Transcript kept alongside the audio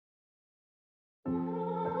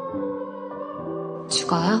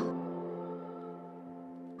죽어요?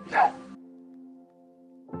 네.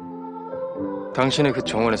 당신의 그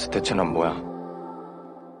정원에서 대체 난 뭐야?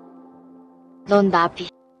 넌 나비.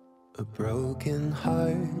 A broken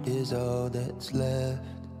heart is all that's left.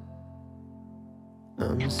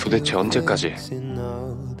 도대체 언제까지?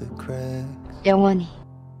 영원히.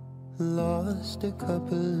 Lost a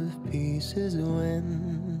couple of pieces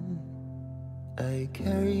when I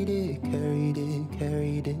carried it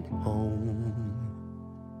home.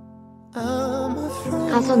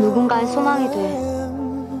 가서 누군가의 소망이 돼.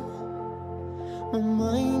 My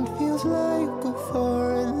mind feels like a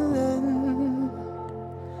foreign land.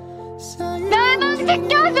 날 좀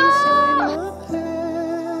지켜줘!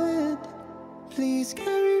 Please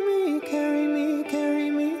carry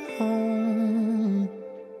me home.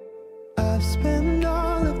 I've spent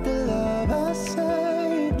all of the love I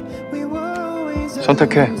saved. We were always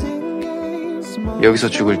선택해. 여기서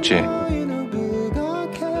죽을지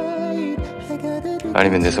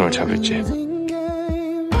아니면 내 손을 잡을지.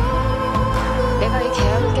 내가 이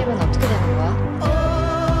계약을 깨면 어떻게 되는 거야?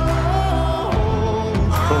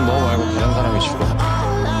 그럼 너 말고 다른 사람이 죽어.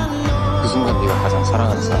 그 순간 네가 가장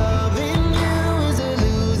사랑하는 사람.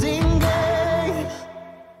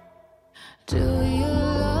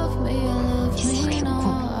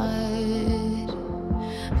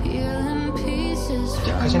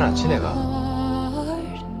 약하진 않지 내가.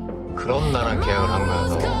 그런 나랑 계약을 한 거야.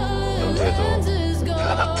 너 염두에도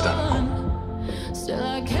내가 나쁘다는 거.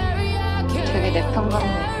 되게 내 편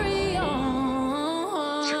같네.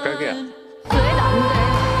 착각이야. 왜 난데?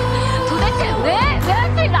 도대체 왜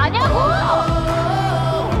하필 나냐고!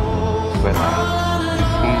 왜 나야?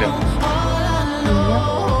 운명. 운명?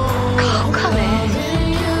 가혹하네.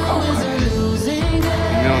 가혹하네.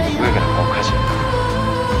 운명은 누구에게나 가혹하지.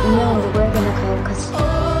 운명은 누구에게나 가혹하지.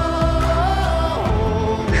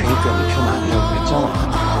 그니까 네 편 아니라고 그랬잖아.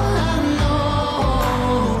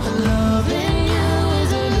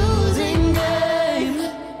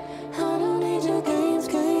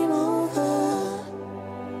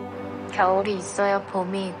 겨울이 있어야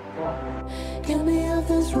봄이 있고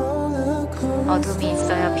어둠이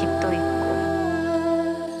있어야 빛도 있고